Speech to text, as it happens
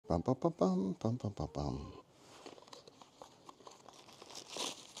Bum, bum, bum, bum, bum, bum, bum, bum.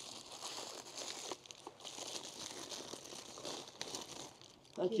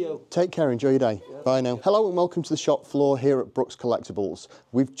 Thank you. Take care, enjoy your day. Yeah. Bye now. Hello and welcome to the shop floor here at Brooks Collectables.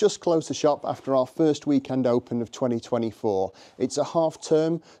 We've just closed the shop after our first weekend open of 2024. It's a half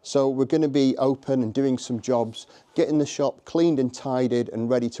term, so we're going to be open and doing some jobs, getting the shop cleaned and tidied and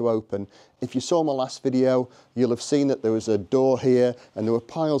ready to open. If you saw my last video, you'll have seen that there was a door here and there were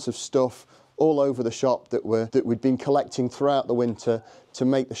piles of stuff all over the shop that we'd been collecting throughout the winter to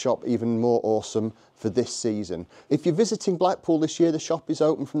make the shop even more awesome for this season. If you're visiting Blackpool this year, the shop is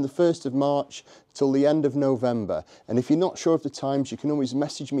open from the 1st of March till the end of November. And if you're not sure of the times, you can always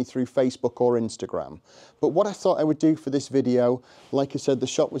message me through Facebook or Instagram. But what I thought I would do for this video, like I said, the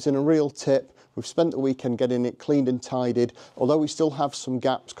shop was in a real tip. We've spent the weekend getting it cleaned and tidied, although we still have some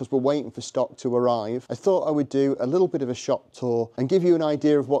gaps because we're waiting for stock to arrive. I thought I would do a little bit of a shop tour and give you an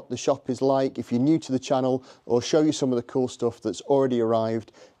idea of what the shop is like if you're new to the channel, or show you some of the cool stuff that's already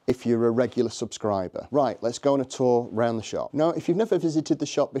arrived if you're a regular subscriber. Right, let's go on a tour around the shop. Now, if you've never visited the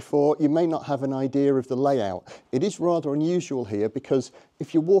shop before, you may not have an idea of the layout. It is rather unusual here because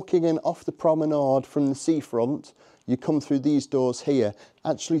if you're walking in off the promenade from the seafront, you come through these doors here,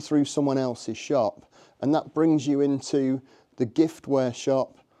 actually through someone else's shop, and that brings you into the giftware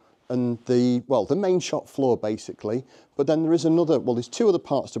shop and the main shop floor basically. But then there is there's two other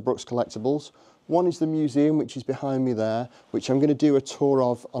parts to Brooks Collectables. One is the museum, which is behind me there, which I'm going to do a tour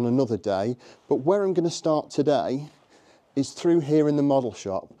of on another day. But where I'm going to start today is through here in the model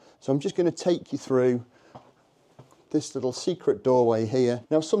shop. So I'm just going to take you through this little secret doorway here.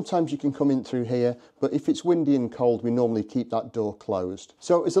 Now, sometimes you can come in through here, but if it's windy and cold, we normally keep that door closed.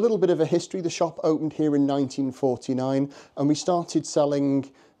 So it's a little bit of a history. The shop opened here in 1949, and we started selling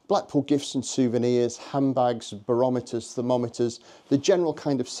Blackpool gifts and souvenirs, handbags, barometers, thermometers, the general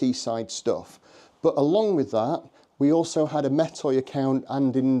kind of seaside stuff. But along with that, we also had a Metoy account,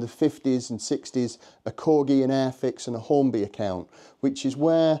 and in the 50s and 60s, a Corgi, an Airfix and a Hornby account, which is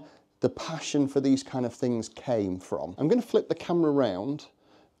where the passion for these kind of things came from. I'm going to flip the camera around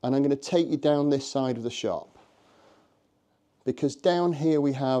and I'm going to take you down this side of the shop, because down here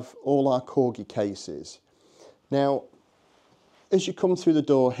we have all our Corgi cases. Now, as you come through the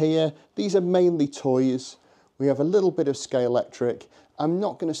door here, these are mainly toys. We have a little bit of Scalextric. I'm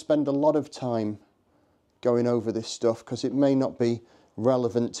not going to spend a lot of time going over this stuff because it may not be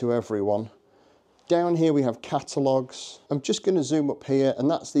relevant to everyone. Down here we have catalogues. I'm just going to zoom up here, and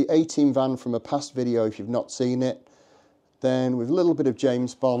that's the A-Team van from a past video if you've not seen it. Then with a little bit of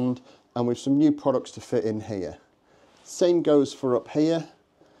James Bond, and with some new products to fit in here. Same goes for up here,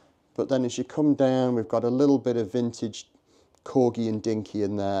 but then as you come down, we've got a little bit of vintage Corgi and Dinky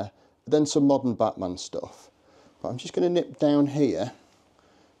in there, then some modern Batman stuff. But I'm just going to nip down here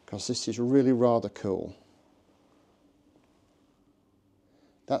because this is really rather cool.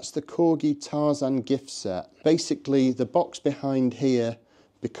 That's the Corgi Tarzan gift set. Basically, the box behind here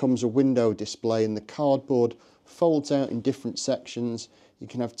becomes a window display, and the cardboard folds out in different sections. You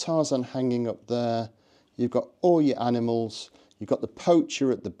can have Tarzan hanging up there. You've got all your animals. You've got the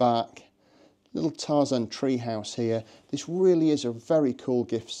poacher at the back. Little Tarzan treehouse here. This really is a very cool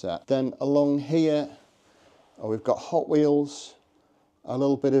gift set. Then along here, we've got Hot Wheels, a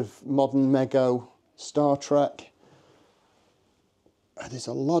little bit of modern Mego, Star Trek. There's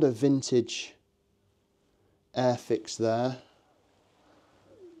a lot of vintage Airfix there.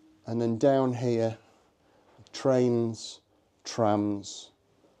 And then down here, trains, trams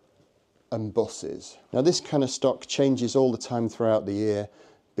and buses. Now this kind of stock changes all the time throughout the year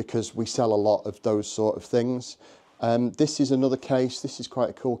because we sell a lot of those sort of things. This is another case. This is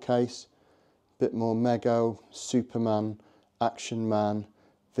quite a cool case. Bit more Mego, Superman, Action Man,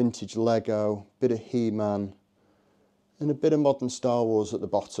 vintage Lego, bit of He-Man, and a bit of modern Star Wars at the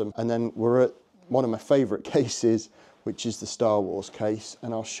bottom. And then we're at one of my favourite cases, which is the Star Wars case,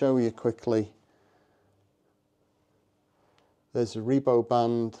 and I'll show you quickly. There's a Rebo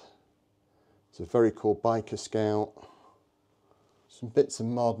band. It's a very cool biker scout. Some bits of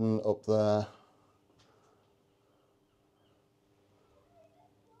modern up there.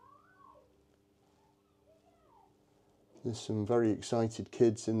 There's some very excited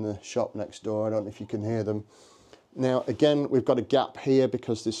kids in the shop next door. I don't know if you can hear them. Now, again, we've got a gap here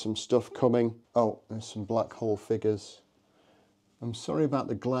because there's some stuff coming. Oh, there's some black hole figures. I'm sorry about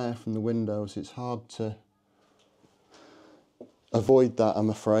the glare from the windows. It's hard to avoid that, I'm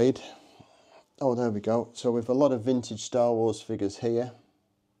afraid. Oh, there we go. So we've a lot of vintage Star Wars figures here.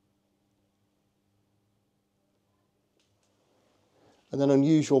 And then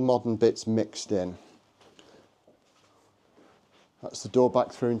unusual modern bits mixed in. That's the door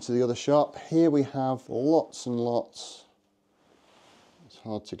back through into the other shop. Here we have lots and lots. It's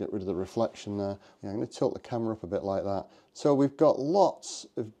hard to get rid of the reflection there. Yeah, I'm going to tilt the camera up a bit like that. So we've got lots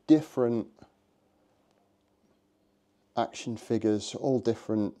of different action figures, all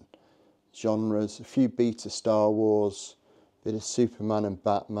different genres. A few beta Star Wars, a bit of Superman and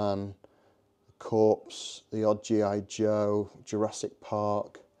Batman, the Corpse, the odd G.I. Joe, Jurassic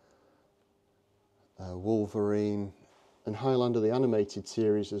Park, Wolverine, and Highlander the animated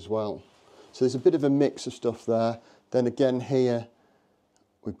series as well. So there's a bit of a mix of stuff there. Then again here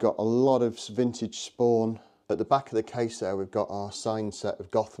we've got a lot of vintage Spawn. At the back of the case there we've got our signed set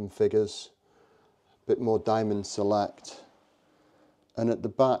of Gotham figures, a bit more Diamond Select. And at the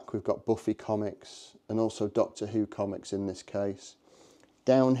back we've got Buffy comics and also Doctor Who comics in this case.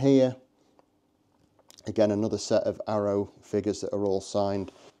 Down here, again another set of Arrow figures that are all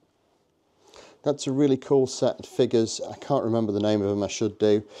signed. That's a really cool set of figures. I can't remember the name of them, I should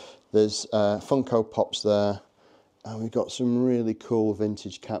do. There's Funko Pops there. And we've got some really cool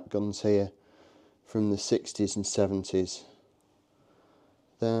vintage cap guns here from the 60s and 70s.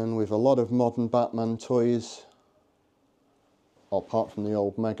 Then we've a lot of modern Batman toys, apart from the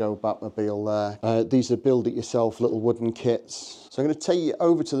old Mego Batmobile there. These are build-it-yourself little wooden kits. So I'm going to take you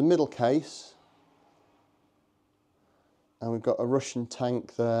over to the middle case. And we've got a Russian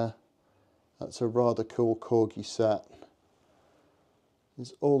tank there. That's a rather cool Corgi set.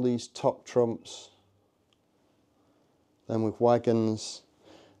 There's all these top trumps. Then with wagons.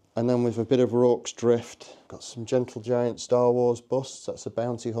 And then with a bit of Rorke's Drift. Got some Gentle Giant Star Wars busts. That's a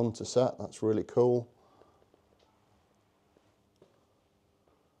Bounty Hunter set. That's really cool.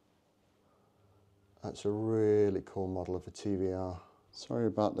 That's a really cool model of a TVR. Sorry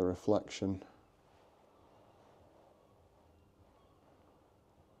about the reflection.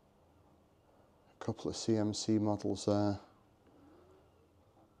 A couple of CMC models there.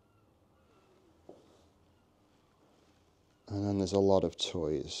 And then there's a lot of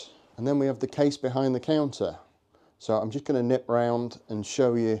toys. And then we have the case behind the counter. So I'm just going to nip round and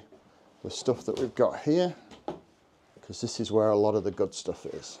show you the stuff that we've got here, because this is where a lot of the good stuff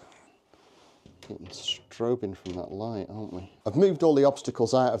is. Getting strobing from that light, aren't we? I've moved all the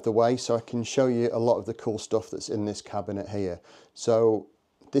obstacles out of the way so I can show you a lot of the cool stuff that's in this cabinet here. So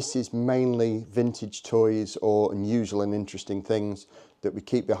this is mainly vintage toys or unusual and interesting things that we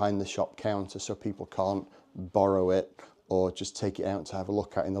keep behind the shop counter so people can't borrow it or just take it out to have a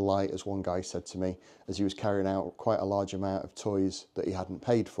look at in the light, as one guy said to me as he was carrying out quite a large amount of toys that he hadn't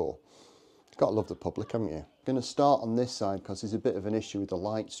paid for. You've got to love the public, haven't you? I'm going to start on this side because there's a bit of an issue with the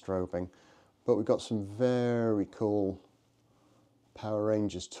light strobing, but we've got some very cool Power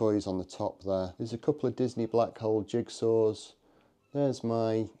Rangers toys on the top there. There's a couple of Disney Black Hole jigsaws. There's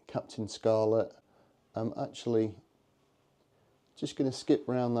my Captain Scarlet. I'm actually just going to skip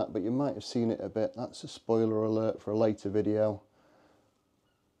round that, but you might have seen it a bit. That's a spoiler alert for a later video.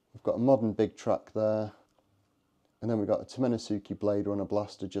 We've got a modern Big Track there. And then we've got a Temenasuke Blade Runner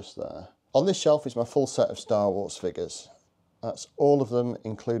blaster just there. On this shelf is my full set of Star Wars figures. That's all of them,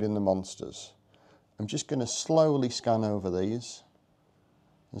 including the monsters. I'm just going to slowly scan over these.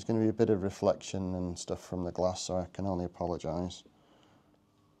 There's going to be a bit of reflection and stuff from the glass, so I can only apologise.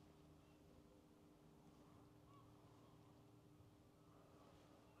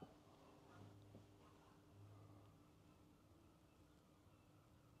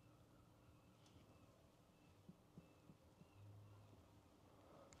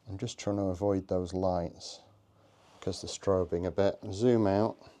 I'm just trying to avoid those lights because they're strobing a bit. Zoom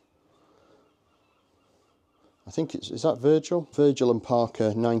out. I think is that Virgil? Virgil and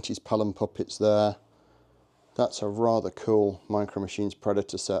Parker 90s Pelham puppets there. That's a rather cool Micro Machines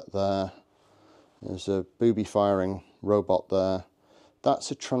Predator set there. There's a booby firing robot there.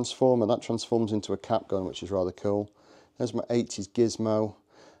 That's a transformer. That transforms into a cap gun, which is rather cool. There's my 80s Gizmo.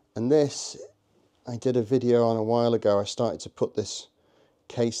 And this, I did a video on a while ago. I started to put this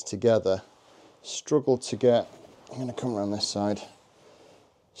case together. Struggled to get, I'm going to come around this side.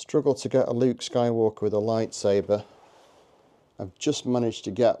 Struggled to get a Luke Skywalker with a lightsaber. I've just managed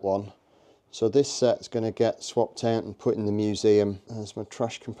to get one. So this set's going to get swapped out and put in the museum. There's my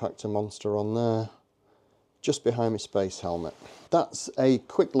trash compactor monster on there, just behind my space helmet. That's a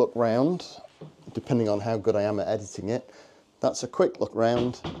quick look round, depending on how good I am at editing it. That's a quick look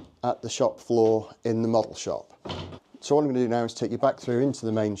round at the shop floor in the model shop. So what I'm going to do now is take you back through into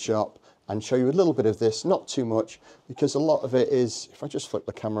the main shop and show you a little bit of this, not too much, because a lot of it is, if I just flip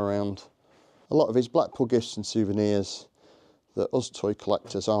the camera around, a lot of it is Blackpool gifts and souvenirs that us toy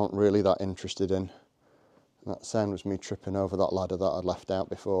collectors aren't really that interested in. And that sound was me tripping over that ladder that I'd left out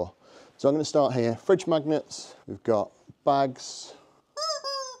before. So I'm going to start here. Fridge magnets, we've got bags,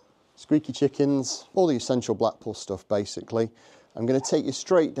 squeaky chickens, all the essential Blackpool stuff basically. I'm going to take you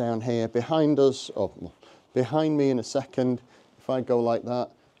straight down here behind us, or behind me in a second. If I go like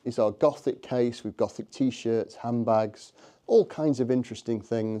that, is our Gothic case with Gothic t-shirts, handbags, all kinds of interesting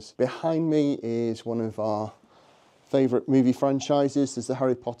things. Behind me is one of our favourite movie franchises. There's the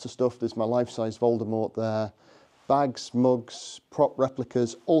Harry Potter stuff, there's my life-size Voldemort there. Bags, mugs, prop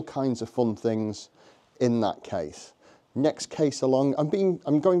replicas, all kinds of fun things in that case. Next case along,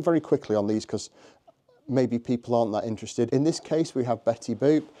 I'm going very quickly on these because maybe people aren't that interested. In this case we have Betty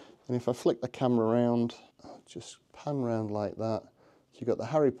Boop, and if I flick the camera around, I'll just pan around like that. So you've got the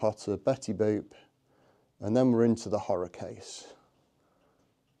Harry Potter, Betty Boop, and then we're into the horror case.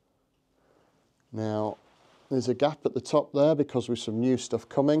 Now, there's a gap at the top there because with some new stuff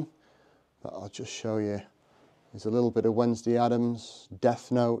coming, but I'll just show you. There's a little bit of Wednesday Addams,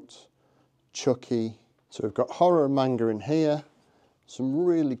 Death Note, Chucky. So we've got horror and manga in here, some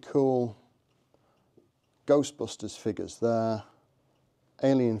really cool Ghostbusters figures there,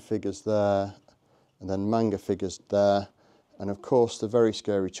 Alien figures there, and then manga figures there, and of course the very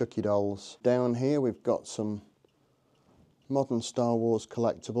scary Chucky dolls. Down here we've got some modern Star Wars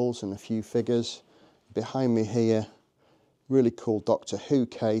collectibles and a few figures. Behind me here, really cool Doctor Who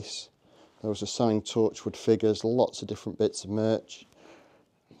case. There was a signed Torchwood figures, lots of different bits of merch.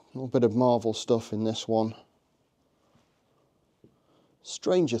 A little bit of Marvel stuff in this one.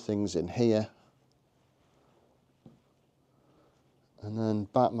 Stranger Things in here. And then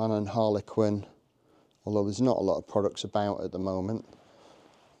Batman and Harley Quinn, although there's not a lot of products about at the moment.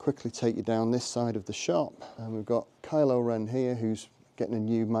 Quickly take you down this side of the shop, and we've got Kylo Ren here, who's getting a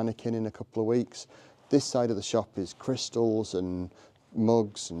new mannequin in a couple of weeks. This side of the shop is crystals and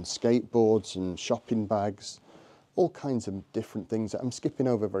mugs and skateboards and shopping bags, all kinds of different things that I'm skipping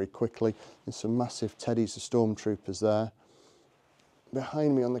over very quickly. There's some massive teddies of stormtroopers there.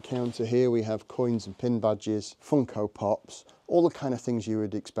 Behind me on the counter here we have coins and pin badges, Funko Pops, all the kind of things you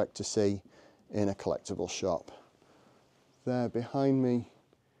would expect to see in a collectible shop. There behind me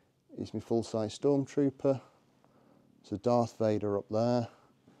is my full-size stormtrooper. There's a Darth Vader up there.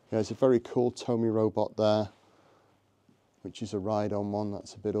 There's a very cool Tomy robot there, which is a ride-on one.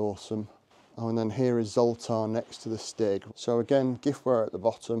 That's a bit awesome. Oh, and then here is Zoltar next to the Stig. So again, giftware at the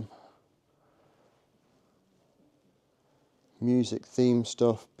bottom. Music theme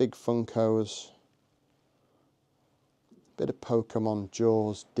stuff, big Funkos. Bit of Pokemon,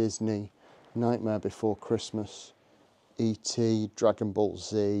 Jaws, Disney, Nightmare Before Christmas, E.T., Dragon Ball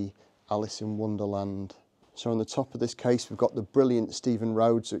Z, Alice in Wonderland. So on the top of this case we've got the brilliant Stephen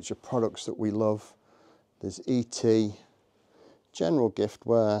Rhodes, which are products that we love. There's E.T., general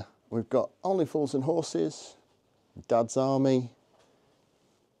giftware. We've got Only Fools and Horses, Dad's Army,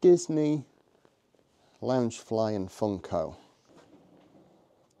 Disney, Loungefly and Funko.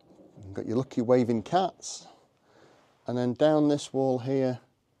 You've got your lucky waving cats. And then down this wall here,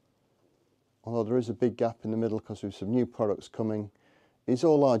 although there is a big gap in the middle because we've some new products coming, is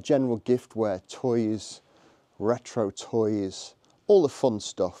all our general giftware, toys, retro toys, all the fun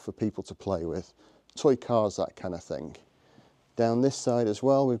stuff for people to play with, toy cars, that kind of thing. Down this side as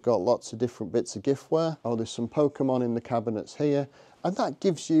well, we've got lots of different bits of giftware. Oh, there's some Pokemon in the cabinets here, and that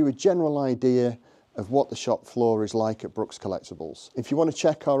gives you a general idea of what the shop floor is like at Brooks Collectables. If you want to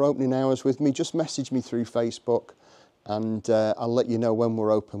check our opening hours with me, just message me through Facebook, and I'll let you know when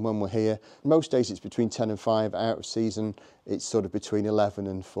we're open, when we're here. Most days it's between 10 and 5, out of season it's sort of between 11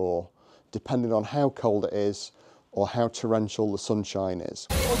 and 4, depending on how cold it is or how torrential the sunshine is.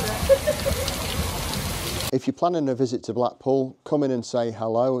 If you're planning a visit to Blackpool, come in and say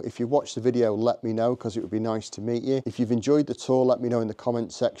hello. If you watched the video, let me know, because it would be nice to meet you. If you've enjoyed the tour, let me know in the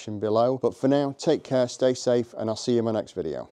comments section below. But for now, take care, stay safe, and I'll see you in my next video.